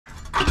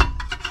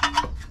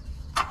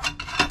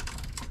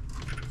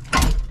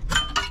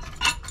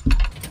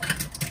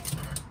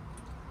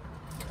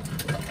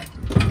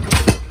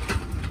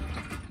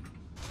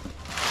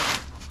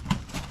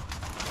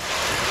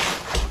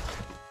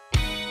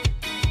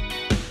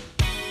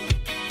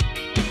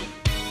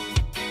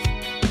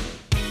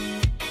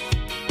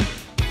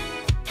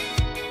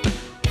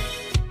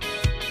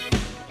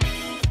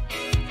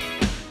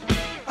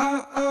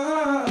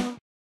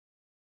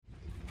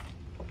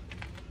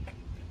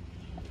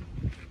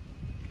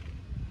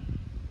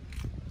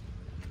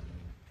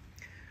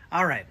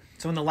All right,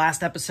 so in the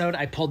last episode,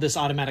 I pulled this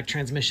automatic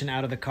transmission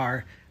out of the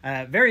car,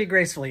 very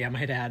gracefully, I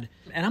might add.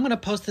 And I'm gonna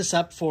post this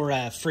up for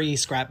free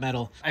scrap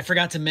metal. I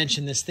forgot to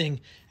mention this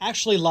thing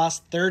actually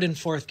lost third and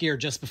fourth gear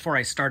just before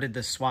I started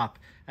this swap.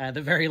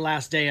 The very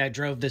last day I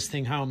drove this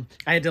thing home,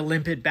 I had to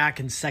limp it back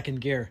in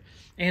second gear.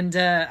 And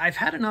I've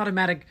had an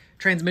automatic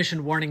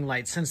transmission warning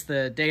light since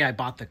the day I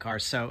bought the car,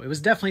 so it was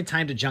definitely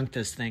time to junk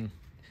this thing.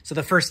 So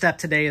the first step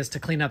today is to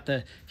clean up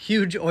the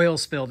huge oil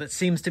spill that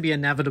seems to be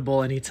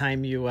inevitable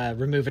anytime you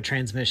remove a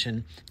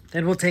transmission.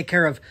 Then we'll take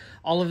care of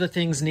all of the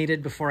things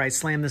needed before I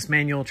slam this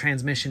manual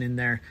transmission in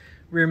there.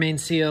 Rear main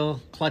seal,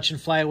 clutch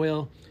and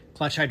flywheel,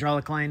 clutch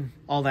hydraulic line,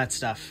 all that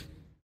stuff.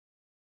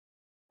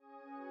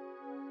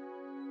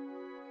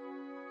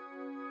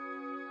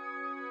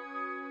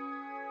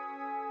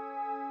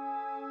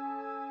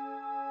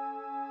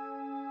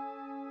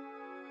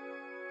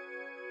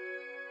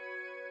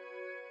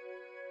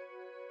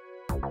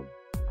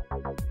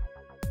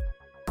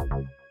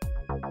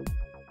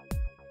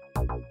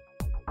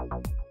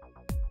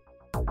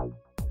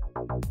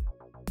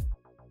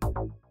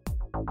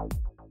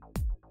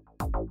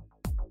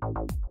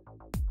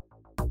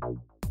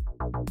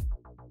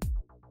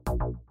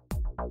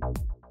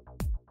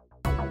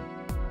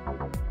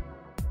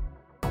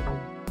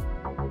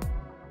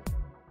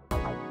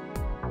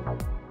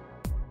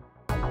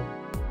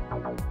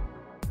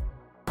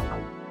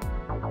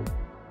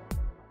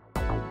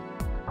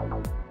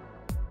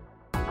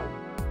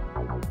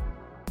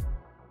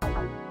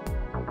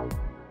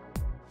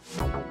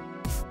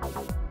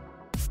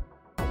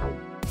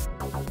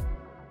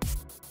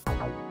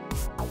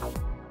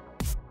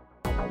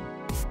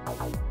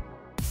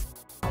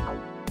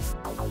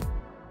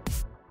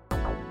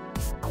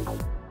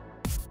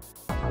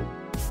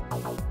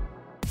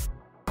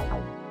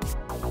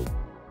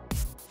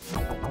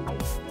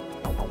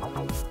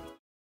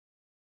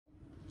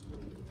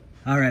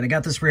 All right, I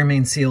got this rear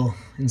main seal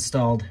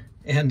installed,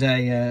 and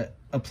I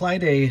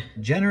applied a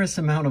generous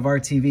amount of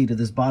RTV to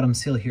this bottom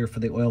seal here for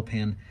the oil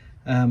pan.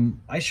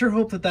 I sure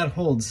hope that that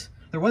holds.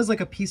 There was like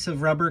a piece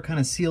of rubber kind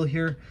of seal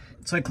here,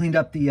 so I cleaned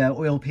up the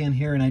oil pan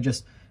here and I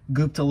just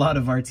gooped a lot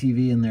of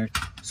RTV in there.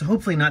 So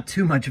hopefully not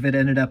too much of it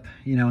ended up,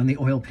 you know, in the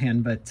oil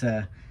pan, but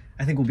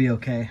I think we'll be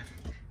okay.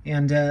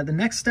 And the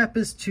next step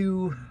is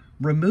to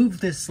remove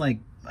this, like,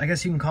 I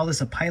guess you can call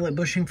this a pilot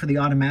bushing for the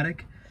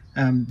automatic.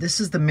 This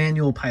is the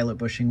manual pilot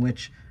bushing,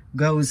 which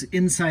goes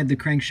inside the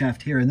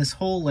crankshaft here, and this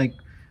whole like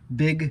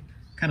big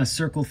kind of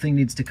circle thing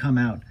needs to come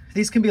out.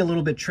 These can be a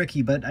little bit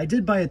tricky, but I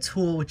did buy a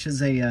tool, which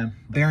is a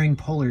bearing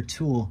puller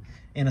tool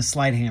and a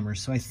slide hammer.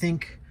 So I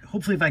think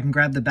hopefully if I can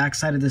grab the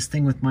backside of this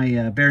thing with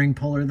my bearing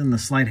puller, then the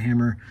slide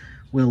hammer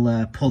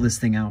will pull this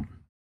thing out.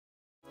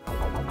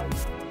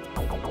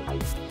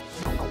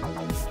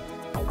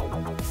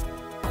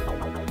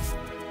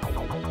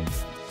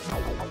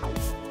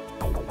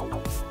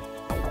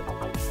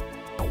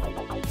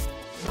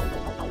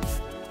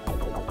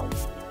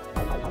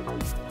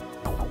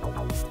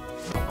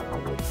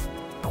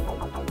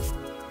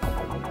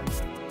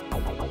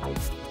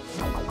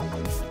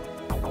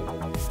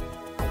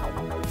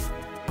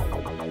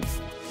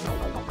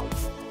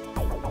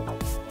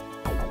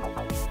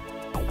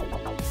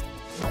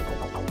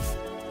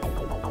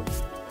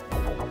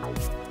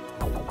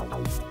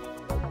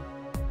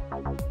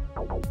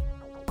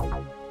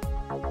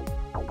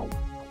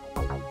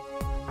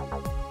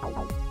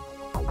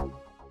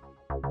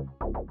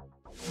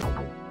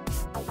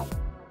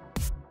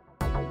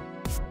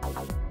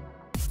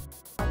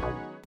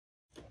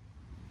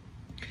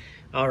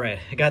 All right,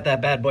 I got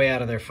that bad boy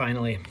out of there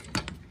finally.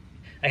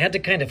 I had to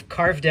kind of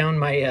carve down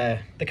my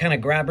the kind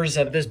of grabbers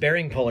of this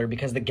bearing puller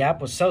because the gap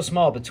was so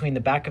small between the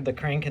back of the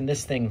crank and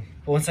this thing.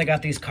 But once I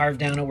got these carved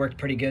down, it worked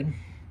pretty good.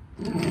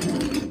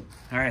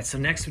 All right, so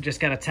next we just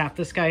gotta tap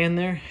this guy in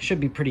there.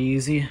 Should be pretty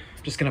easy.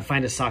 I'm just gonna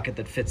find a socket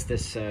that fits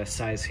this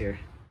size here.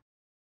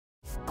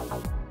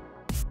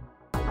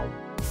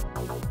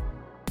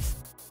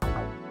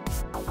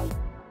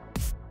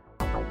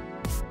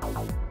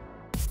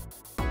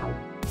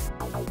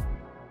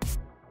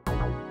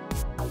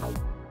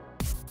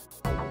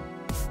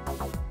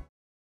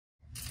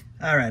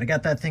 All right, I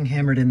got that thing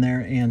hammered in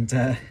there, and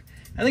I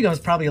think I was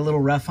probably a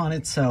little rough on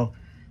it, so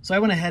I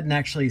went ahead and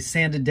actually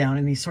sanded down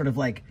any sort of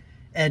like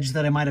edge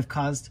that I might have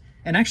caused,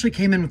 and actually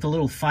came in with a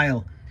little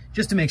file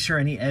just to make sure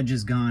any edge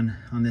is gone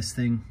on this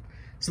thing.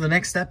 So the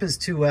next step is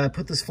to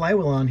put this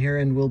flywheel on here,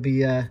 and we'll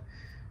be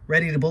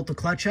ready to bolt the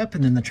clutch up,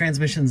 and then the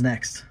transmission's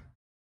next.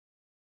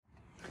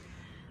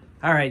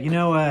 All right, you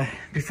know,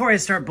 before I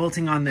start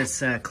bolting on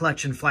this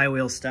clutch and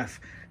flywheel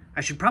stuff, I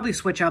should probably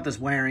switch out this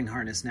wiring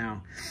harness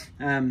now.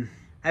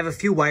 I have a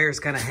few wires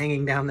kind of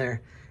hanging down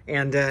there,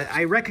 and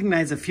I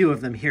recognize a few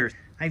of them here.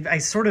 I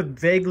sort of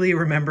vaguely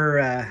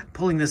remember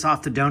pulling this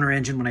off the donor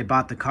engine when I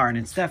bought the car, and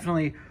it's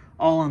definitely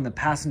all on the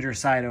passenger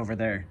side over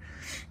there.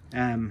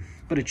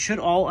 But it should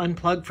all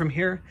unplug from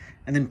here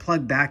and then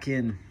plug back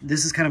in.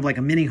 This is kind of like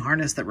a mini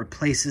harness that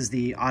replaces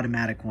the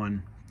automatic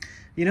one.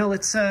 You know,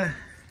 let's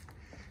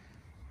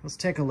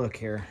take a look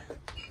here.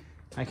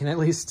 I can at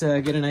least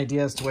get an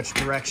idea as to which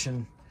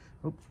direction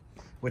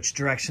which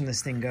direction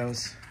this thing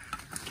goes.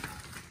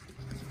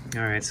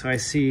 All right, so I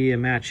see a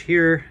match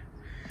here,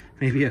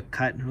 maybe a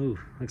cut. Ooh,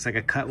 looks like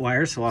a cut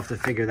wire, so I'll have to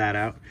figure that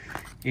out.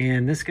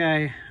 And this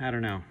guy, I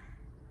don't know.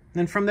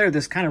 Then from there,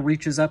 this kind of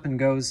reaches up and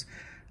goes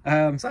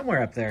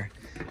somewhere up there.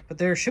 But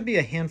there should be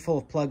a handful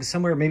of plugs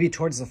somewhere, maybe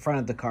towards the front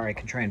of the car I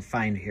can try and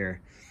find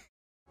here.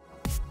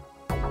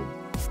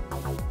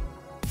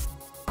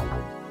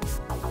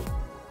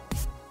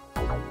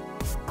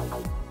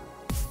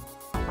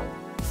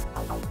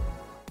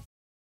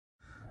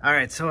 All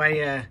right, so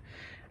I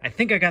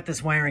think I got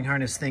this wiring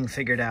harness thing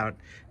figured out.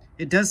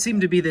 It does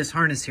seem to be this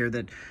harness here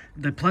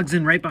that plugs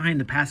in right behind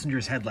the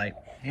passenger's headlight.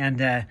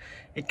 And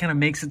it kind of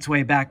makes its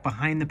way back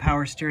behind the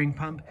power steering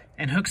pump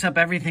and hooks up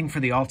everything for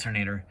the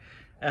alternator.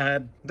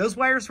 Those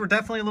wires were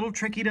definitely a little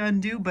tricky to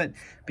undo, but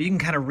you can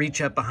kind of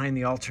reach up behind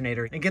the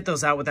alternator and get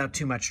those out without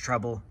too much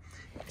trouble.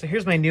 So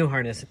here's my new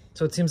harness.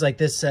 So it seems like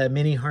this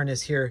mini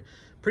harness here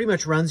pretty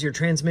much runs your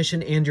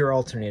transmission and your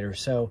alternator.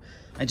 So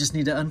I just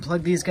need to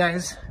unplug these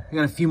guys. I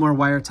got a few more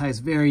wire ties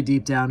very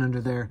deep down under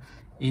there,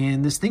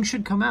 and this thing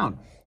should come out.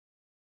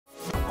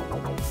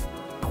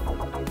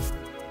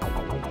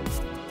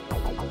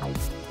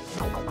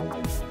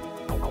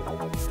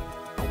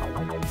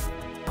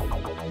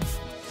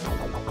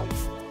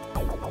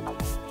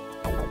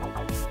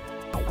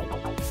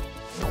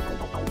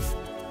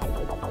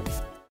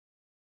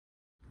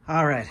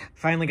 All right,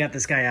 finally got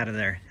this guy out of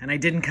there, and I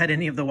didn't cut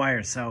any of the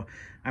wires, so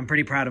I'm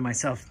pretty proud of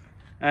myself.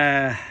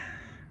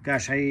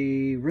 Gosh,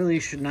 I really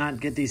should not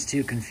get these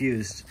two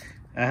confused.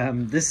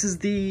 This is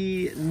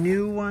the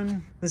new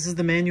one, this is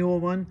the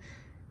manual one,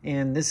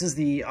 and this is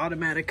the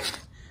automatic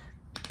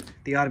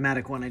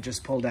one I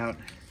just pulled out.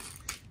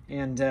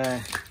 And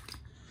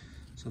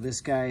so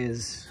this guy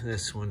is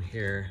this one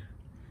here.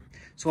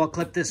 So I'll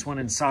clip this one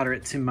and solder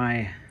it to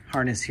my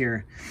harness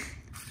here.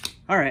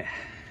 All right.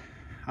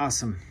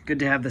 Awesome, good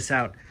to have this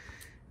out.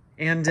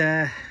 And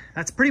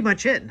that's pretty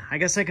much it. I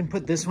guess I can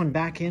put this one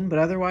back in, but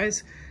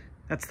otherwise,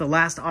 that's the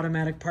last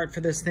automatic part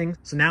for this thing.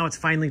 So now it's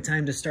finally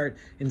time to start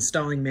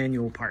installing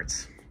manual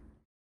parts.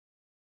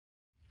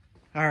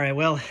 All right,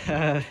 well,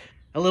 a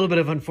little bit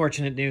of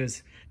unfortunate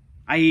news.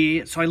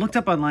 So I looked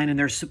up online, and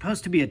there's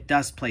supposed to be a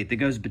dust plate that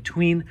goes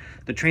between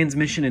the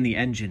transmission and the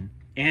engine.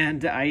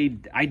 And I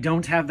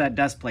don't have that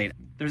dust plate.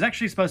 There's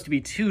actually supposed to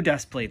be 2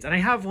 dust plates, and I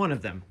have one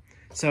of them.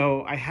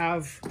 So I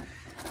have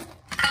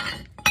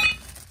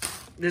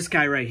this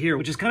guy right here,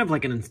 which is kind of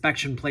like an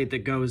inspection plate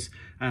that goes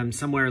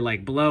somewhere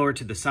like below or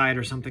to the side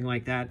or something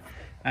like that.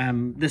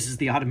 This is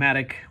the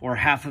automatic, or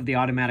half of the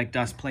automatic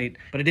dust plate,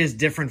 but it is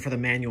different for the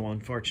manual,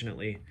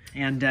 unfortunately.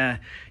 And,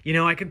 you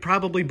know, I could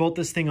probably bolt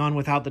this thing on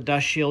without the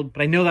dust shield,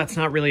 but I know that's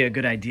not really a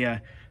good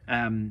idea.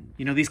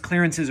 You know, these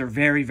clearances are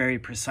very, very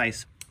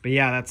precise. But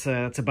yeah, that's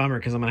a bummer,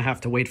 because I'm going to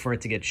have to wait for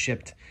it to get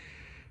shipped.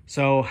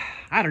 So,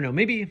 I don't know,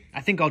 maybe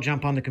I think I'll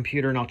jump on the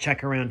computer and I'll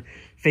check around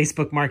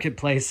Facebook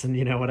Marketplace and,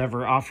 you know,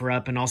 whatever, offer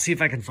up, and I'll see if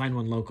I can find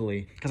one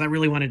locally, because I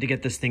really wanted to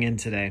get this thing in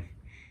today.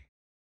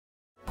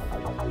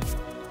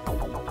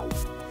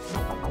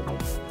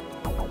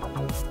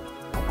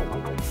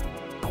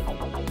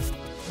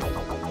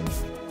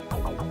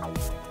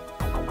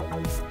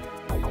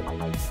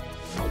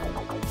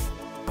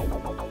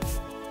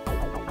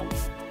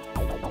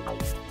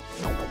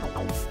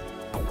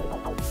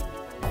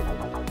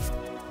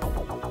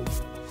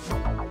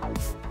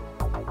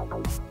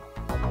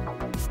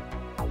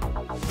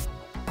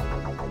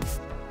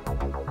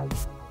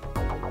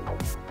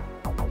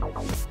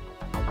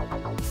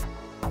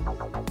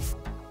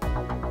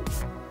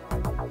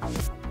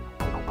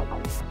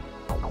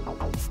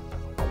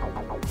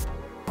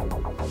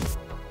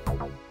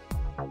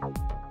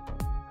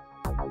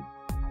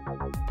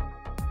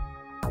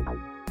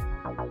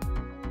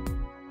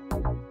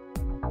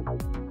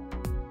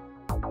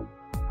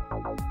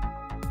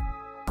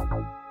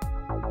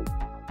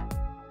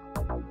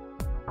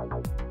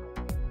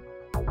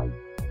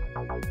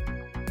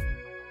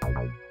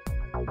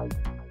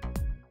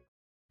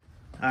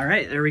 All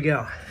right, there we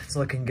go. It's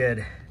looking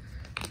good.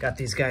 Got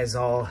these guys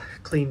all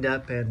cleaned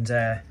up, and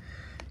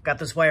got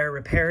this wire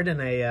repaired,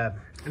 and I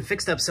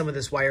fixed up some of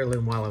this wire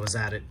loom while I was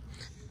at it.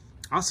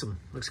 Awesome,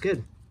 looks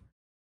good.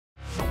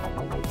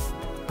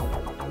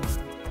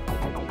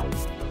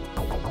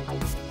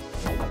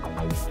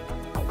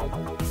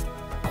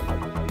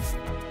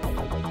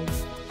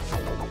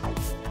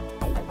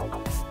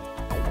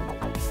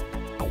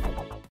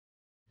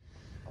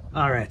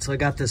 All right, so I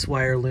got this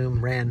wire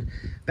loom ran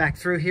back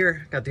through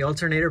here, got the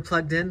alternator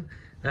plugged in.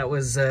 That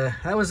was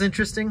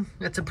interesting.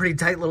 That's a pretty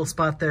tight little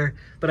spot there,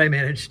 but I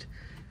managed.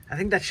 I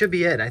think that should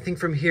be it. I think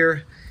from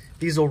here,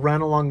 these will run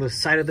along the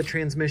side of the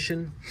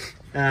transmission.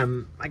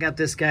 I got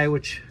this guy,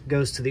 which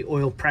goes to the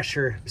oil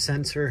pressure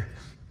sensor,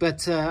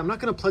 but I'm not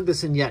gonna plug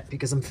this in yet,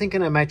 because I'm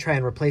thinking I might try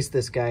and replace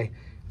this guy.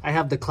 I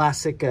have the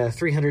classic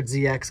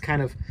 300ZX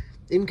kind of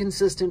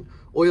inconsistent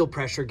oil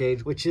pressure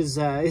gauge, which is,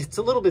 it's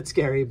a little bit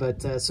scary,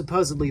 but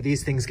supposedly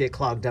these things get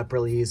clogged up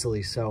really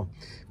easily, so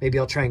maybe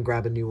I'll try and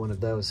grab a new one of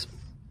those.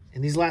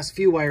 And these last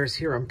few wires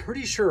here, I'm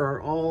pretty sure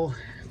are all,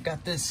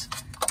 got this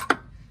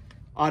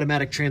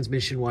automatic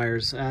transmission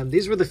wires.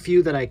 These were the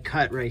few that I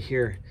cut right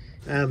here.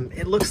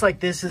 It looks like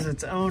this is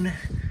its own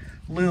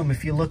loom.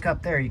 If you look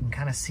up there, you can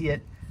kind of see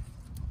it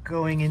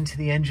going into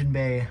the engine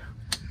bay.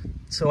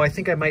 So I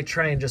think I might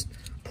try and just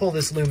pull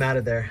this loom out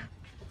of there.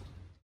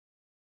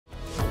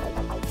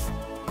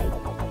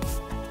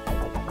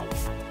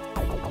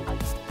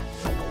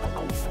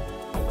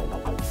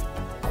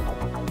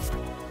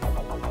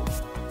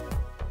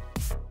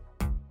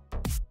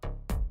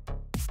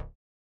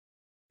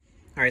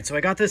 All right, so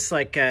I got this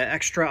like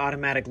extra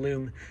automatic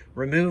loom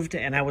removed,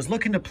 and I was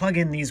looking to plug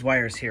in these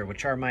wires here,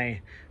 which are my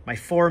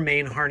 4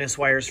 main harness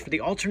wires for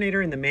the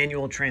alternator and the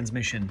manual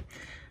transmission.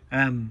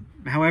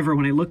 However,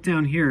 when I look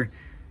down here,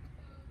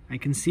 I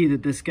can see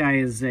that this guy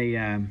is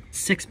a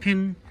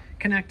 6-pin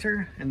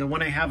connector, and the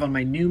one I have on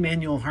my new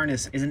manual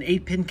harness is an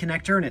 8-pin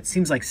connector, and it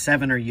seems like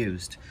 7 are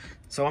used.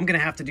 So I'm gonna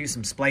have to do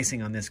some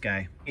splicing on this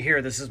guy.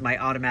 Here, this is my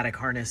automatic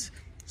harness.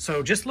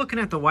 So just looking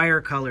at the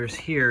wire colors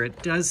here,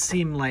 it does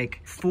seem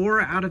like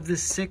 4 out of the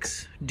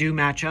 6 do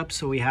match up.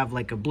 So we have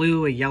like a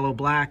blue, a yellow,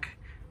 black,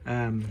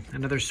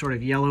 another sort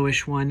of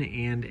yellowish one,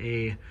 and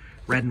a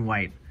red and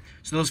white.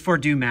 So those 4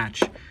 do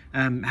match.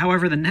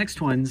 However, the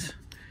next ones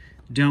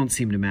don't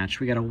seem to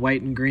match. We got a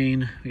white and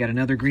green, we got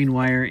another green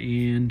wire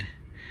and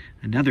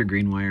another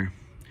green wire.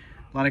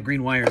 A lot of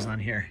green wires on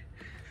here.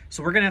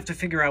 So we're gonna have to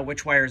figure out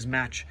which wires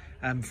match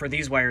for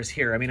these wires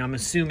here. I mean, I'm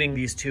assuming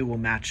these 2 will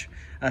match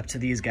up to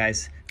these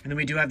guys. And then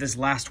we do have this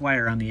last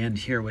wire on the end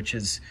here, which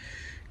is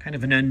kind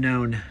of an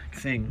unknown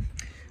thing.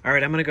 All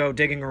right, I'm gonna go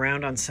digging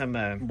around on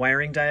some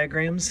wiring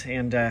diagrams,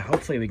 and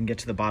hopefully we can get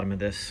to the bottom of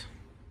this.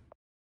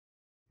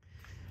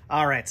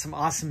 All right, some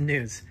awesome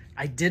news.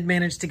 I did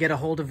manage to get a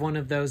hold of one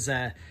of those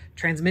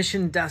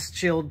transmission dust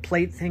shield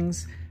plate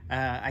things.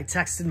 I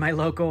texted my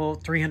local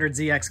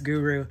 300ZX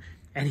guru,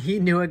 and he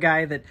knew a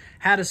guy that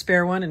had a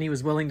spare one, and he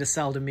was willing to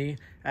sell to me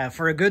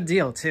for a good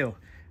deal too.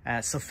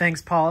 So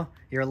thanks, Paul.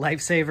 You're a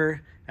lifesaver.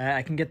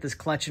 I can get this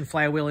clutch and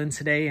flywheel in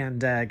today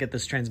and get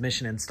this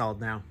transmission installed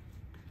now.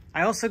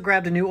 I also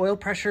grabbed a new oil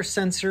pressure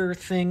sensor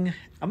thing.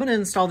 I'm gonna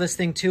install this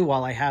thing too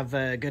while I have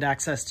good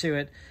access to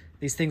it.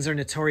 These things are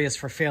notorious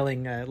for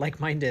failing like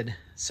mine did.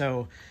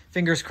 So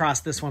fingers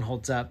crossed this one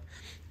holds up.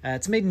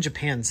 It's made in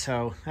Japan,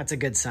 so that's a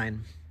good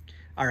sign.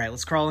 All right,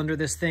 let's crawl under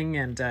this thing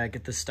and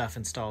get this stuff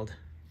installed.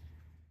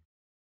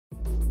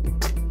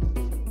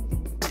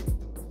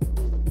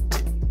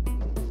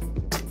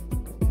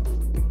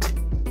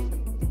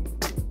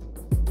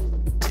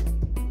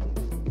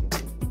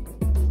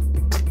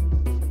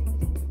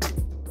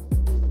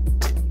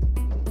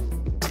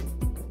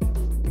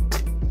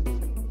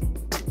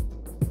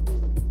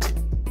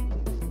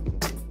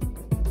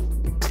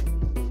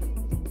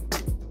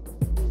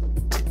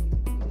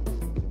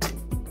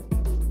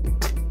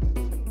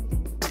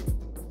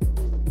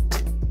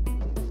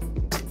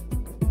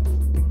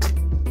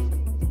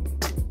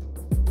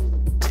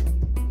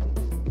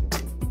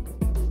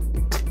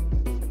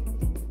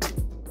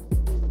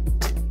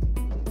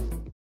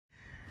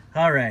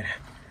 All right,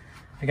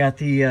 I got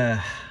the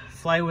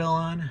flywheel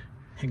on,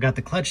 I got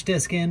the clutch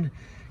disc in,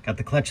 got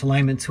the clutch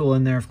alignment tool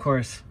in there, of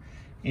course,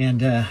 and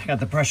got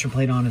the pressure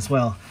plate on as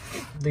well.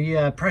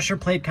 The pressure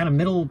plate kind of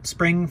middle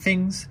spring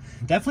things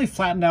definitely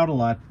flattened out a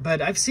lot, but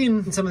I've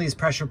seen some of these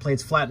pressure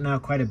plates flatten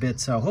out quite a bit,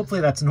 so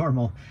hopefully that's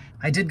normal.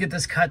 I did get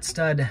this cut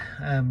stud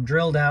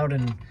drilled out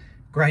and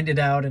grinded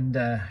out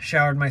and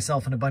showered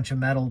myself in a bunch of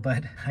metal,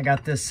 but I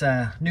got this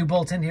new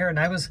bolt in here, and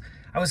I was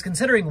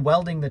considering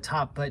welding the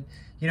top, but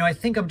you know, I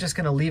think I'm just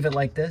gonna leave it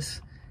like this,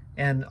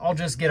 and I'll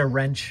just get a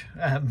wrench.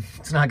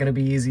 It's not gonna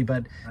be easy,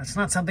 but it's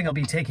not something I'll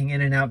be taking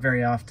in and out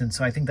very often,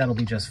 so I think that'll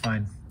be just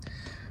fine.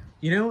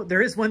 You know,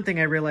 there is one thing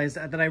I realized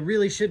that I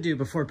really should do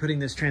before putting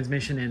this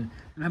transmission in,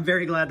 and I'm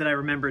very glad that I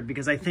remembered,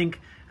 because I think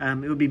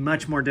it would be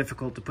much more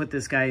difficult to put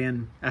this guy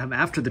in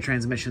after the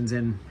transmission's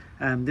in.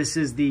 This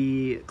is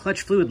the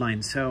clutch fluid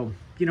line, so,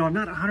 you know, I'm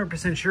not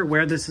 100% sure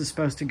where this is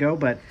supposed to go,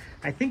 but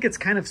I think it's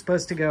kind of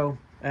supposed to go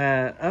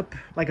up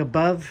like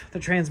above the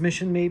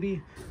transmission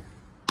maybe.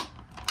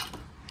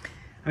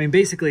 I mean,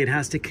 basically it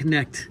has to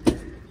connect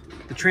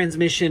the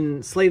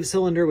transmission slave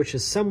cylinder, which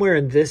is somewhere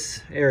in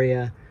this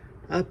area,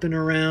 up and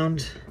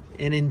around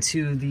and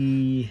into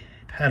the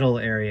pedal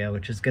area,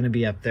 which is going to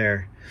be up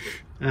there.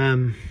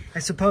 I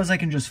suppose I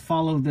can just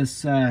follow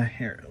this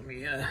here, let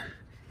me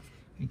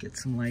get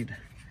some light.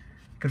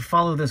 I could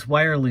follow this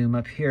wire loom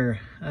up here.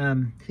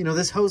 You know,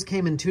 this hose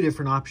came in 2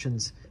 different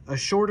options, a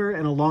shorter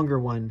and a longer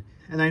one.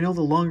 And I know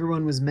the longer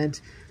one was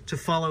meant to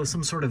follow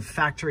some sort of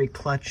factory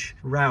clutch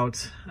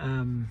route.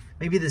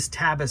 Maybe this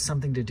tab has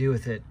something to do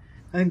with it.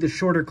 I think the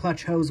shorter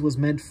clutch hose was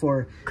meant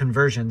for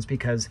conversions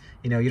because,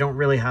 you know, you don't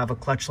really have a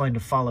clutch line to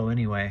follow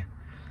anyway.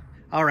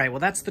 All right, well,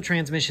 that's the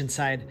transmission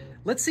side.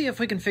 Let's see if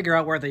we can figure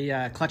out where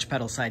the clutch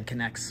pedal side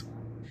connects.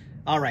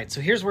 All right,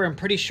 so here's where I'm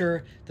pretty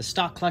sure the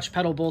stock clutch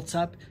pedal bolts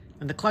up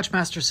and the clutch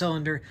master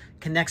cylinder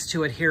connects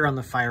to it here on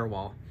the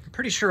firewall.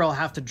 Pretty sure I'll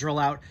have to drill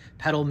out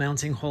pedal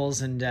mounting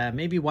holes and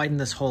maybe widen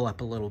this hole up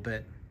a little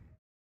bit.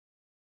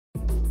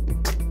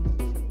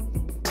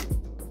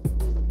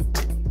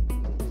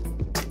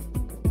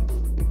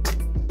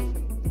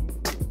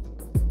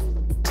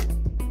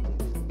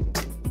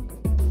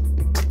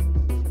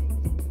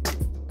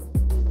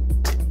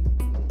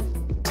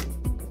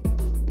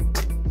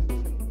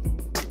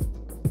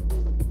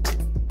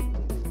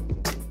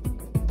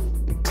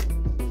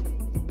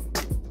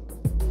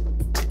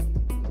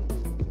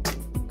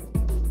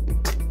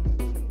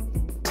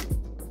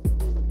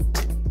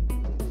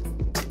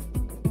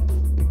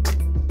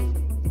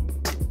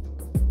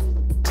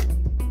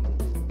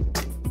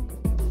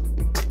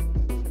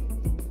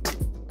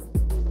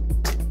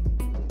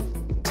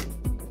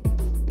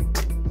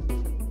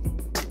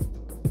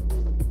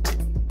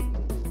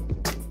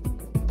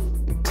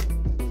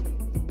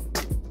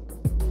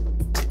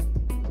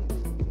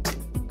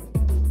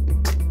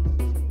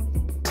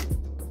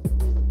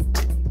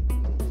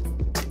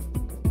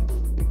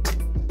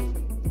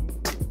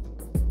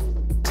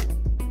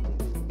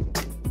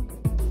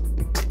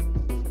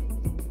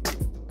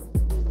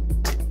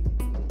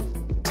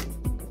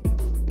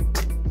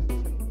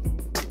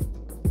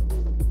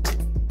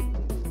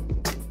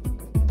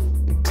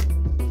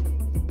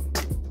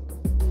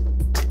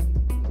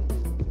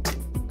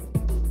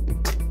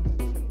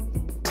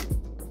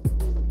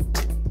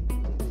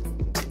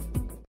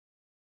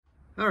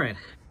 All right,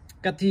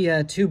 got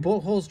the 2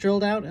 bolt holes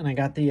drilled out, and I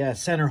got the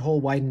center hole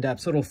widened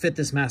up so it'll fit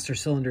this master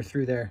cylinder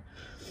through there.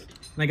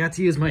 And I got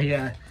to use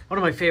my one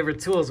of my favorite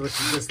tools, which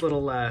is this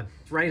little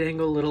right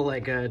angle little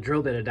like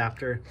drill bit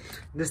adapter.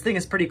 This thing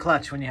is pretty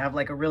clutch when you have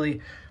like a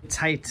really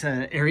tight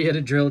area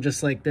to drill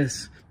just like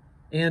this.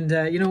 And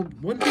you know,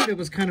 one thing that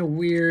was kind of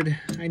weird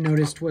I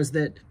noticed was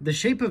that the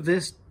shape of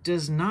this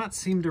does not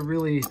seem to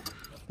really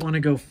want to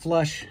go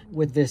flush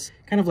with this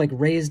kind of like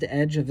raised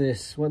edge of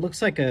this, what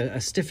looks like a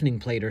stiffening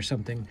plate or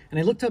something. And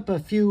I looked up a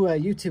few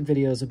YouTube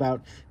videos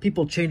about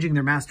people changing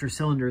their master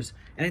cylinders,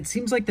 and it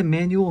seems like the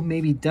manual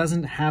maybe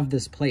doesn't have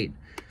this plate.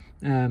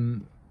 You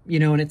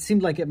know, and it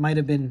seemed like it might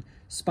have been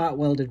spot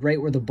welded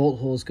right where the bolt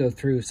holes go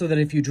through, so that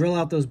if you drill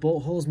out those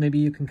bolt holes, maybe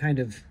you can kind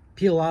of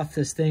peel off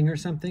this thing or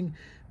something.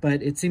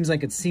 But it seems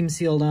like it's seam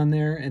sealed on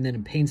there and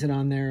then painted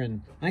on there.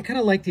 And I kind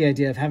of like the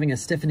idea of having a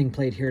stiffening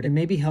plate here to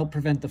maybe help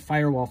prevent the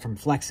firewall from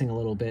flexing a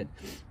little bit.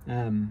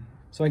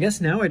 So I guess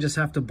now I just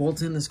have to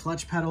bolt in this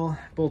clutch pedal,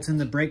 bolt in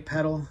the brake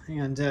pedal,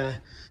 and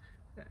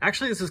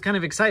actually this is kind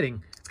of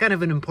exciting. It's kind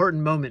of an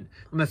important moment.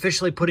 I'm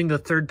officially putting the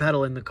 3rd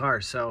pedal in the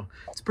car, so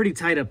it's pretty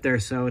tight up there,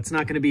 so it's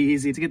not going to be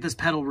easy to get this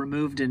pedal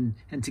removed and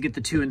to get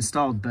the 2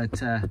 installed,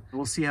 but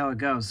we'll see how it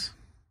goes.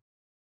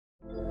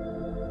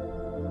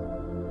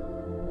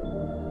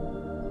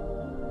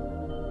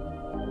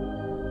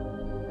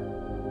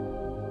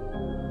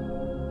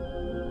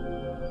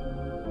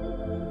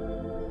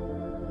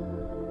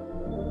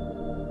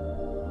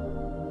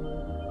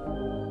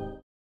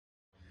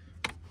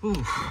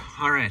 Ooh,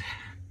 all right.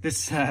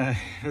 This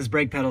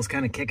brake pedal's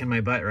kind of kicking my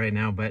butt right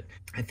now, but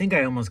I think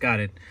I almost got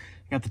it.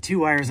 I got the 2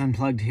 wires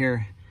unplugged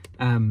here.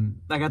 I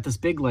got this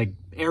big like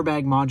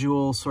airbag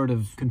module sort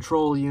of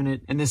control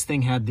unit, and this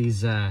thing had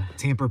these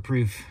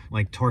tamper-proof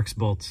like Torx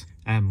bolts,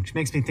 which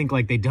makes me think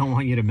like they don't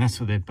want you to mess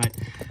with it, but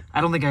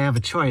I don't think I have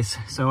a choice,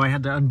 so I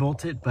had to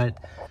unbolt it.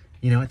 But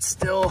you know, it's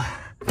still,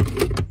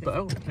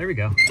 oh, there we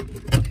go.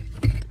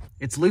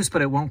 It's loose,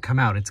 but it won't come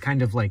out. It's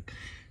kind of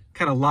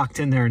locked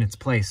in there in its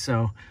place.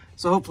 So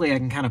hopefully I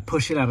can kind of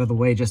push it out of the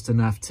way just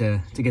enough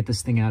to get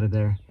this thing out of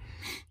there.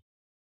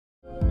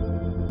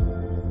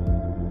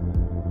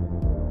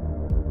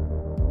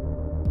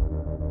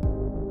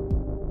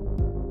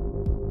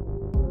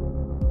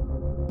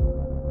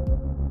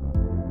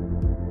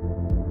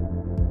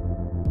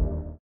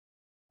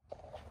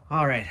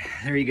 All right,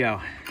 there you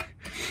go.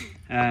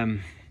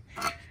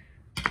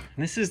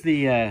 This is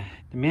the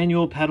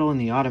manual pedal and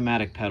the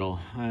automatic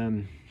pedal.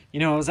 You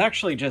know, I was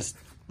actually just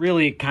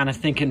really kind of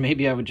thinking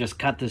maybe I would just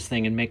cut this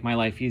thing and make my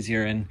life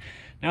easier, and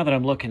now that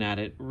I'm looking at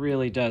it,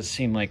 really does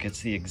seem like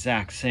it's the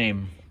exact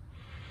same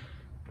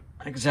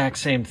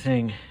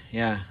thing.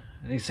 Yeah,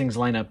 these things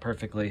line up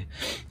perfectly.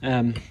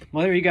 Well,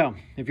 there you go.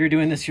 If you're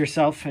doing this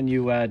yourself and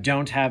you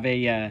don't have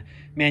a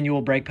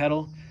manual brake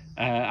pedal,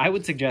 I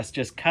would suggest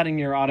just cutting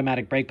your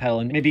automatic brake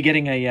pedal and maybe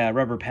getting a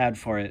rubber pad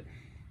for it.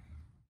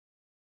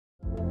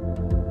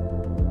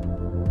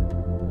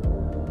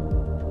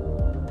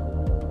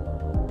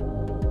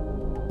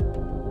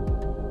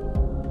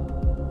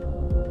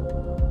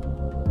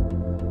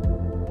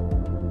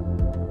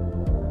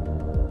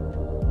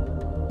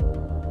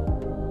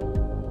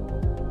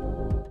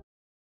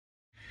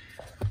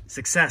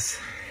 Success.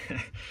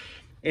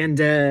 And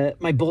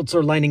my bolts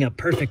are lining up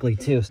perfectly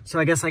too. So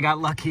I guess I got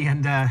lucky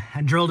and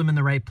drilled them in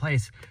the right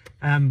place.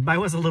 I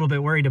was a little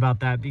bit worried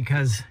about that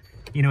because,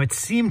 you know, it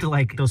seemed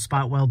like those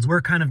spot welds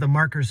were kind of the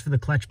markers for the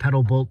clutch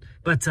pedal bolt,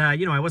 but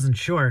you know, I wasn't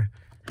sure.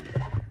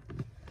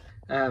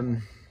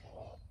 Maybe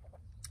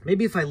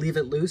if I leave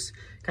it loose,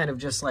 kind of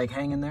just like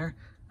hanging there,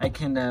 I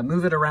can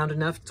move it around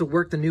enough to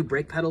work the new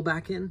brake pedal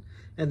back in,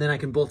 and then I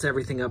can bolt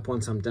everything up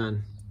once I'm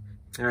done.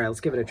 All right, let's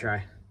give it a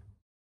try.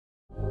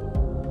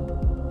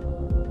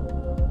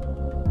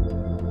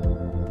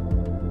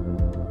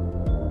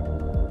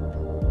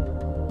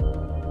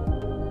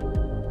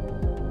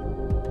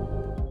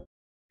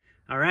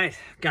 All right,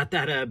 got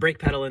that brake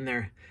pedal in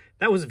there.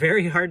 That was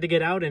very hard to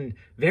get out and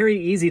very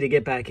easy to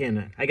get back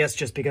in. I guess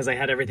just because I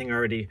had everything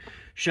already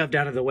shoved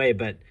out of the way,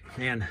 but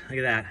man, look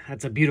at that.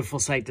 That's a beautiful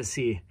sight to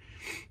see.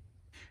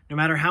 No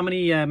matter how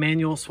many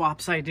manual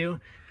swaps I do,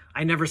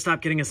 I never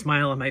stop getting a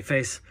smile on my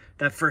face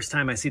that first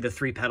time I see the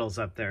 3 pedals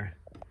up there.